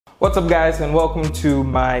What's up guys, and welcome to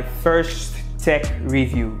my first tech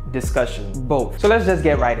review discussion, both. So let's just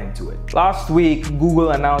get right into it. Last week,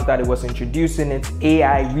 Google announced that it was introducing its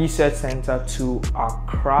AI Research Center to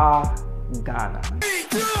Accra, Ghana. 3,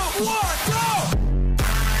 2, 1,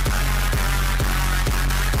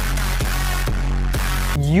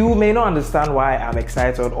 go! You may not understand why I'm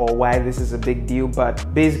excited or why this is a big deal,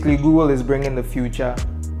 but basically Google is bringing the future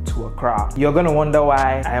to Accra. You're gonna wonder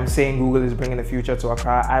why I am saying Google is bringing the future to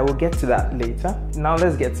Accra. I will get to that later. Now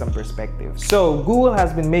let's get some perspective. So Google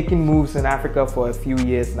has been making moves in Africa for a few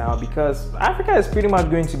years now because Africa is pretty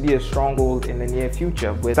much going to be a stronghold in the near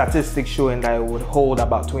future, with statistics showing that it would hold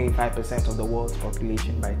about 25% of the world's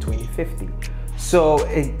population by 2050. So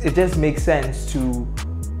it just makes sense to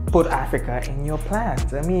put Africa in your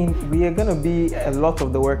plans. I mean, we are gonna be a lot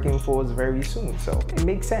of the working force very soon, so it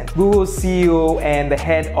makes sense. Google's CEO and the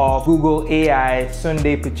head of Google AI,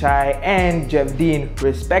 Sundar Pichai and Jeff Dean,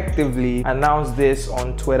 respectively, announced this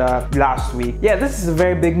on Twitter last week. Yeah, this is a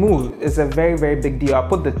very big move. It's a very, very big deal. I'll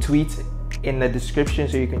put the tweet in the description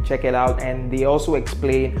so you can check it out, and they also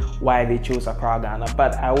explain why they chose Accra, Ghana,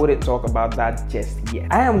 but I wouldn't talk about that just yet.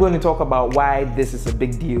 I am going to talk about why this is a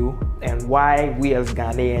big deal and why we as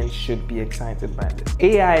Ghanaians should be excited by this.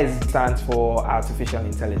 AI stands for artificial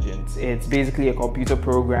intelligence. It's basically a computer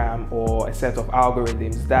program or a set of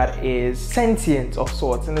algorithms that is sentient of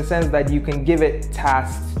sorts, in the sense that you can give it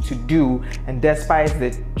tasks to do, and despite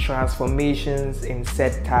the transformations in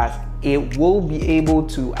said tasks, it will be able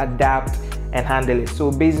to adapt and handle it.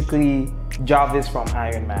 So basically, Jarvis from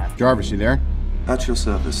Iron Man. Jarvis, you there? At your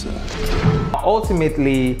service, sir.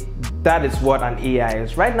 Ultimately, that is what an AI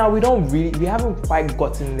is. Right now, we haven't quite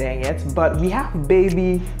gotten there yet, but we have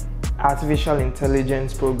baby artificial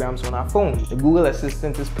intelligence programs on our phone. The Google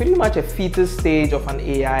Assistant is pretty much a fetus stage of an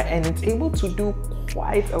AI, and it's able to do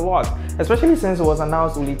quite a lot, especially since it was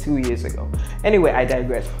announced only 2 years ago. Anyway, I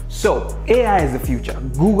digress. So, AI is the future.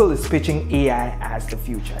 Google is pitching AI as the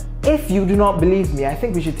future. If you do not believe me, I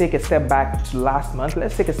think we should take a step back to last month.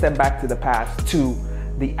 Let's take a step back to the past, to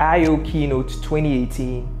the I/O keynote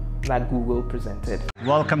 2018 that Google presented.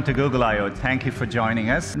 Welcome to Google I/O. Thank you for joining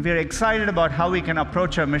us. We're excited about how we can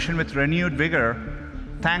approach our mission with renewed vigor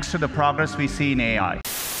thanks to the progress we see in AI.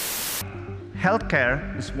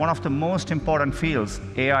 Healthcare is one of the most important fields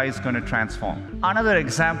AI is going to transform. Another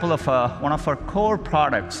example of one of our core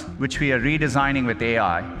products, which we are redesigning with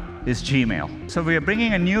AI, is Gmail. So we are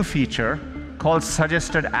bringing a new feature called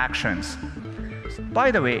Suggested Actions.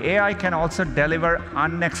 By the way, AI can also deliver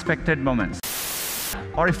unexpected moments.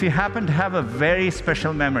 Or if you happen to have a very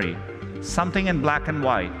special memory, something in black and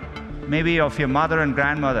white, maybe of your mother and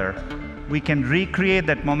grandmother, we can recreate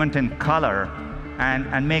that moment in color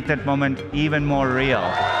and make that moment even more real.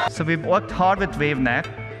 So we've worked hard with WaveNet,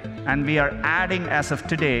 and we are adding, as of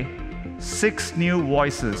today, 6 new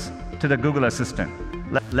voices to the Google Assistant.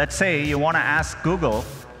 Let's say you want to ask Google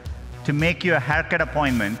to make you a haircut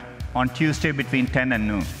appointment on Tuesday between 10 and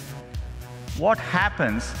noon. What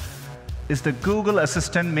happens is the Google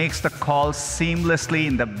Assistant makes the call seamlessly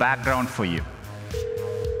in the background for you.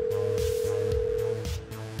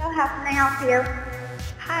 So how can I help you?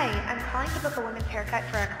 Hi, I'm calling to book a women's haircut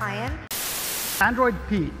for a client. Android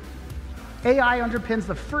P. AI underpins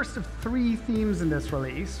the first of 3 themes in this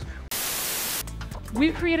release.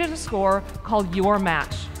 We've created a score called Your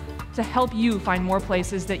Match to help you find more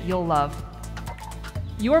places that you'll love.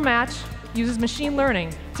 Your Match uses machine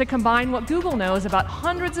learning to combine what Google knows about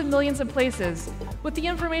hundreds of millions of places with the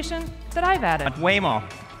information that I've added. At Waymo,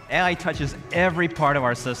 AI touches every part of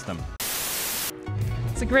our system.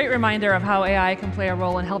 It's a great reminder of how AI can play a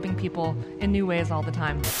role in helping people in new ways all the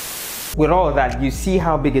time. With all of that, you see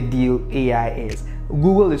how big a deal AI is.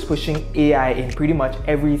 Google is pushing AI in pretty much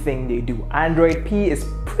everything they do. Android P is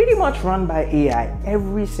pretty much run by AI.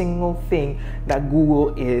 Every single thing that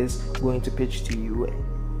Google is going to pitch to you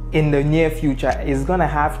in the near future is gonna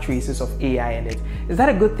have traces of AI in it. Is that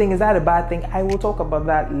a good thing? Is that a bad thing? I will talk about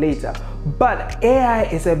that later. But AI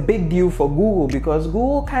is a big deal for Google because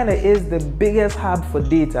Google kind of is the biggest hub for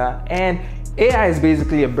data, and AI is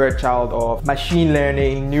basically a birth child of machine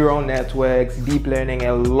learning, neural networks, deep learning,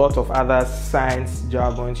 and a lot of other science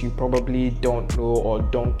jargons you probably don't know or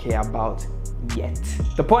don't care about yet.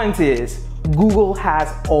 The point is, Google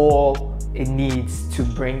has all it needs to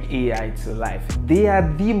bring AI to life. They are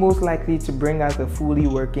the most likely to bring us a fully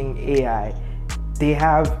working AI. They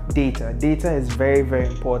have data. Data is very, very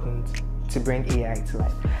important to bring AI to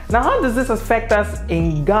life. Now, how does this affect us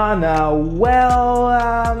in Ghana?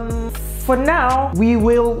 Well, for now, we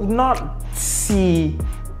will not see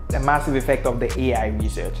a massive effect of the AI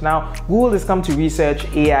research. Now, Google has come to research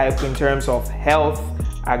AI in terms of health,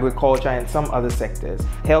 agriculture, and some other sectors.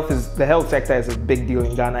 The health sector is a big deal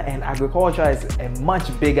in Ghana, and agriculture is a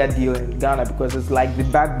much bigger deal in Ghana because it's like the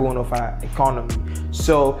backbone of our economy.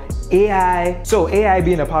 So AI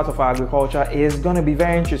being a part of our agriculture is going to be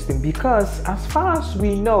very interesting because, as far as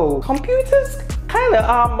we know, computers kind of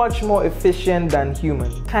are much more efficient than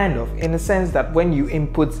humans, kind of, in the sense that when you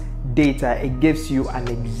input data, it gives you an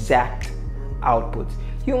exact output.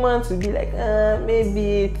 Humans would be like,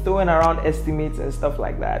 maybe throwing around estimates and stuff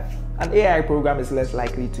like that. An AI program is less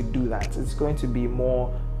likely to do that. It's going to be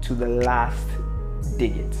more to the last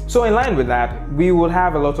digit. So in line with that, we will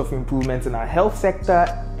have a lot of improvements in our health sector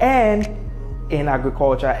and in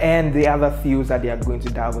agriculture and the other fields that they are going to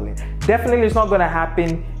dabble in. Definitely it's not going to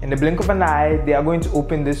happen in the blink of an eye. They are going to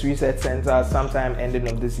open this research center sometime ending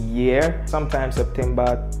of this year, sometime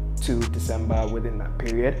September to December, within that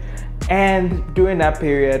period. And during that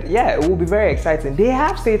period, yeah, it will be very exciting. They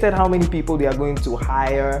have stated how many people they are going to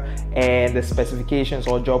hire and the specifications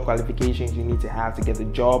or job qualifications you need to have to get the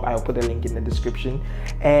job. I'll put a link in the description.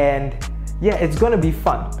 And yeah, it's going to be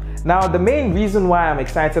fun. Now, the main reason why I'm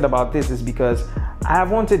excited about this is because I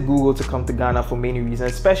have wanted Google to come to Ghana for many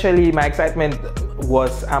reasons. Especially my excitement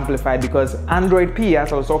was amplified because Android P,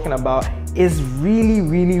 as I was talking about, is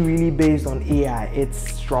really based on AI. Its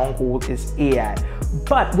stronghold is AI.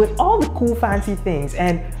 But with all the cool fancy things,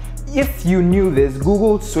 and if you knew this,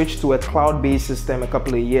 Google switched to a cloud-based system a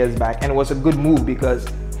couple of years back, and it was a good move because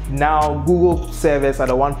now Google servers are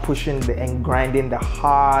the one pushing and grinding the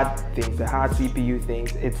hard things, the hard CPU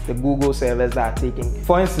things. It's the Google servers that are taking.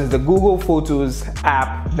 For instance, the Google Photos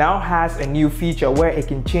app now has a new feature where it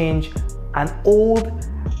can change an old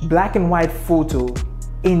black and white photo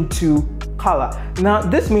into color. Now,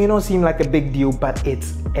 this may not seem like a big deal, but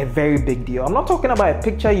it's a very big deal. I'm not talking about a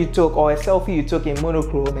picture you took or a selfie you took in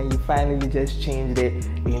monochrome and you finally just changed it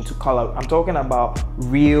into color. I'm talking about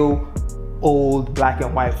real old black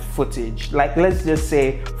and white footage, like let's just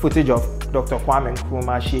say footage of Dr. Kwame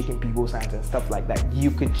Nkrumah shaking people's hands and stuff like that. You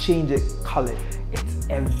could change it color. It's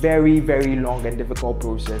a very long and difficult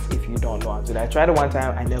process if you don't know how to do that. I tried it one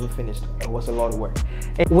time, I never finished. It was a lot of work.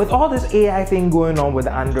 And with all this AI thing going on with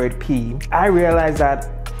Android P, I realized that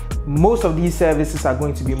most of these services are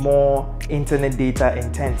going to be more internet data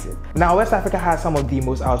intensive. Now, West Africa has some of the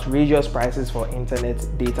most outrageous prices for internet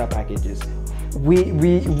data packages.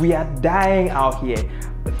 We are dying out here,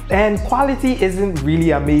 and quality isn't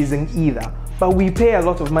really amazing either, but we pay a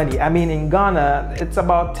lot of money. I mean, in Ghana, it's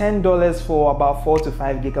about $10 for about 4 to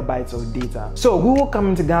 5 gigabytes of data. So Google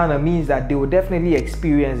coming to Ghana means that they will definitely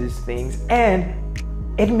experience these things, and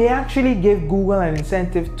it may actually give Google an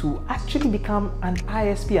incentive to actually become an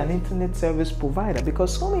ISP, an internet service provider,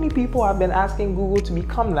 because so many people have been asking Google to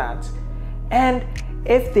become that. And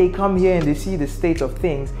if they come here and they see the state of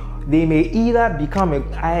things, they may either become an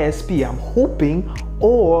ISP, I'm hoping,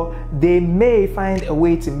 or they may find a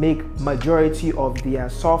way to make majority of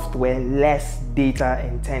their software less data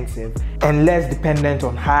intensive and less dependent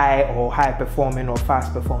on high performing or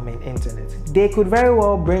fast performing internet. They could very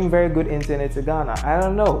well bring very good internet to Ghana. I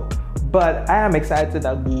don't know, but I am excited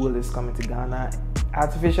that Google is coming to Ghana.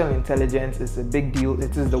 Artificial intelligence is a big deal.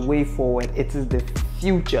 It is the way forward. It is the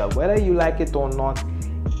future. Whether you like it or not,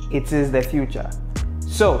 it is the future.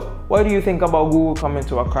 So, what do you think about Google coming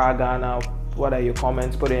to Accra, Ghana? What are your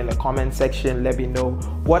comments? Put it in the comment section. Let me know.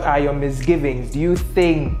 What are your misgivings? Do you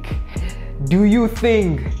think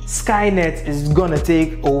Skynet is gonna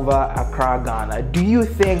take over Accra, Ghana? Do you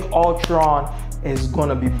think Ultron is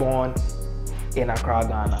gonna be born in Accra,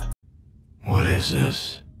 Ghana? What is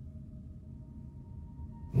this?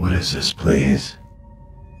 What is this, please?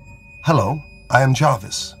 Hello, I am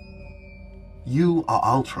Jarvis. You are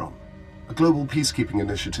Ultron, a global peacekeeping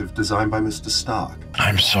initiative designed by Mr. Stark.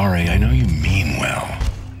 I'm sorry, I know you mean well.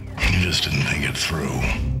 You just didn't think it through.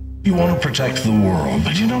 You want to protect the world,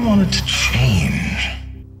 but you don't want it to change.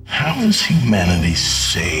 How is humanity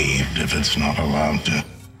saved if it's not allowed to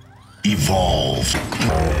evolve?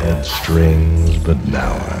 I had strings, but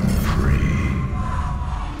now I'm free.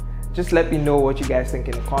 Just let me know what you guys think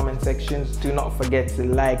in the comment sections. Do not forget to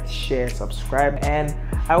like, share, subscribe, and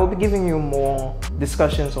I will be giving you more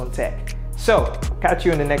discussions on tech. So, catch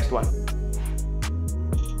you in the next one.